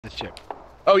This chip.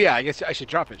 Oh yeah, I guess I should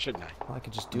drop it, shouldn't I? Well, I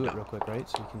could just do it real quick, right?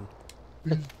 So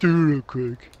we can. Do it real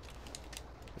quick.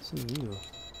 Listen to you.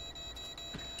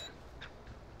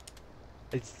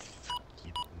 It's.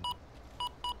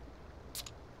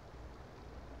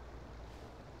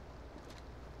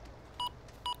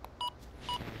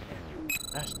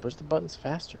 Gosh, push the buttons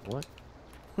faster. What?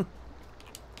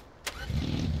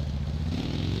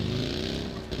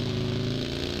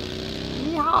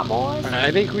 Yeah, boys.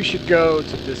 I think we should go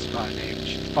to this spot, Nate. We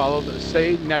should follow the.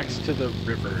 Stay next to the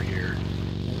river here.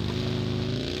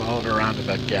 Follow it around to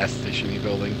that gas station-y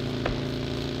building.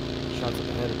 Shots up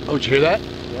ahead. Oh, did you hear that?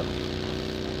 Yep.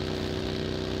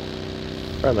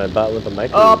 Probably my bot with a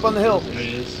micro. Oh, up on the hill. There it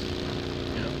is.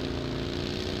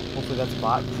 Hopefully that's a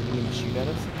bot because he didn't even shoot at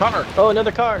us. Car! Oh,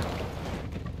 another car.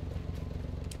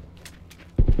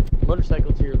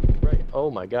 Motorcycle to your right. Oh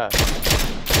my god.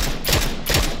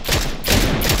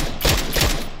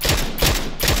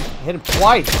 I hit him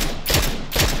twice.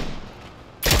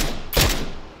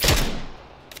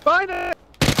 Find it!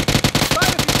 Find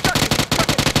it! He's stuck! He's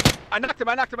stuck! I knocked him!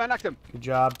 I knocked him! I knocked him! Good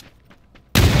job.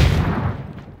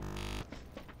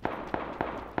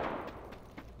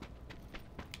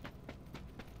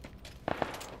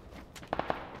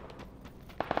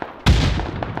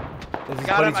 I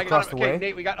got him! I got him! Okay,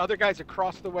 Nate, we got other guys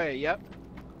across the way. Yep.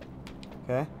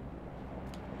 Okay.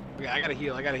 Okay, I gotta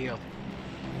heal. I gotta heal.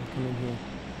 Come in here.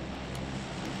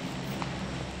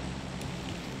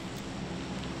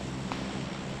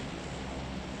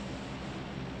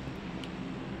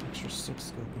 Extra 6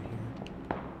 scope in here.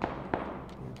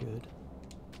 You're good.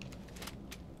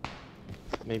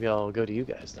 Maybe I'll go to you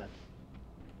guys then.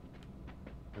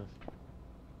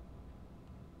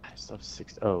 I still have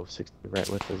 60. Oh, 60 right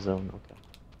with the zone. Okay.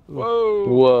 Whoa!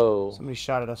 Whoa. Somebody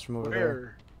shot at us from over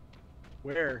there.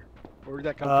 Where? Where did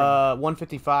that come from?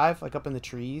 155, like up in the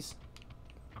trees.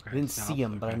 Okay, I didn't see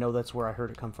him, but I know that's where I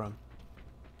heard it come from.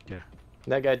 Yeah.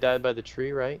 That guy died by the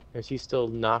tree, right? Or is he still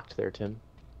knocked there, Tim?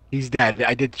 He's dead.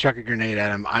 I did chuck a grenade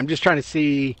at him. I'm just trying to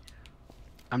see.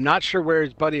 I'm not sure where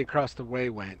his buddy across the way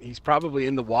went. He's probably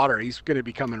in the water. He's going to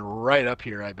be coming right up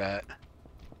here, I bet.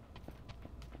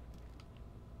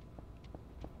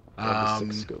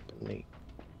 Scope, Nate.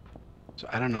 So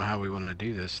I don't know how we want to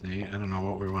do this, Nate. I don't know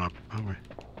what we want to.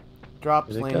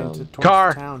 Drops Here they landing come. towards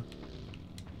Car. the town.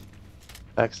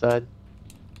 Backside.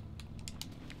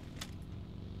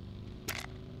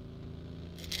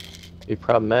 Be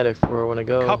problematic for where I want to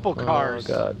go. Couple cars.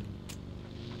 Oh god.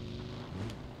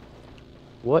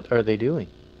 What are they doing?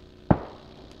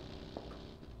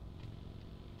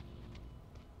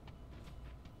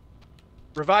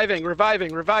 Reviving,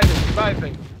 reviving, reviving,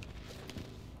 reviving.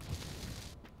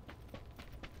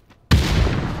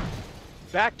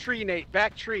 Back tree, Nate.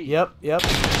 Back tree. Yep, yep.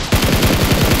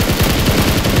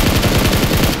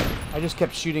 I just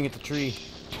kept shooting at the tree.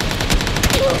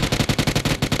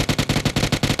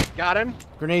 Got him.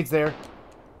 Grenades there.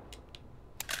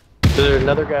 Is there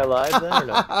another guy alive then or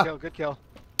no? Kill, good kill.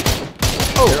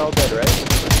 Oh, They're all dead, right?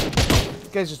 these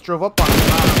guys just drove up on me.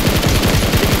 Shot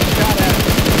at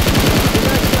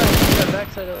him.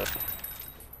 Backside of it.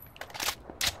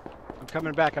 I'm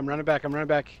coming back. I'm running back. I'm running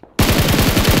back.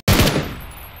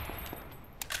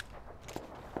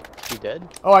 He dead?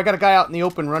 Oh, I got a guy out in the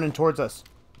open running towards us.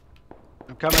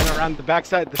 I'm coming around the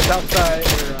backside, the south side.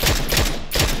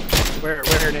 Or,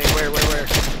 where, Nate? Where?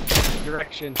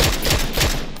 Direction.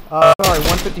 Sorry,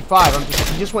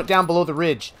 155. He just went down below the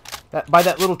ridge. By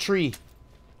that little tree.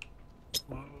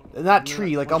 Not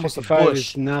tree, like almost a 155 bush.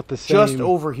 is not the same. Just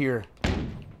over here.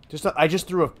 I just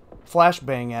threw a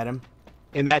flashbang at him.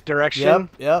 In that direction?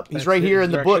 Yep. He's That's right here his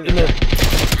in the bush. direction?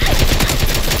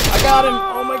 I got him!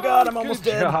 Oh my god, I'm almost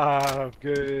dead.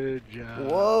 Good job.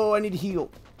 Whoa, I need to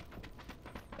heal.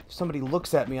 If somebody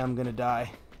looks at me, I'm gonna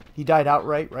die. He died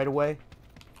outright, right away.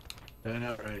 Done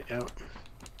outright, yep.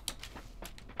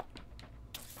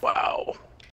 Wow.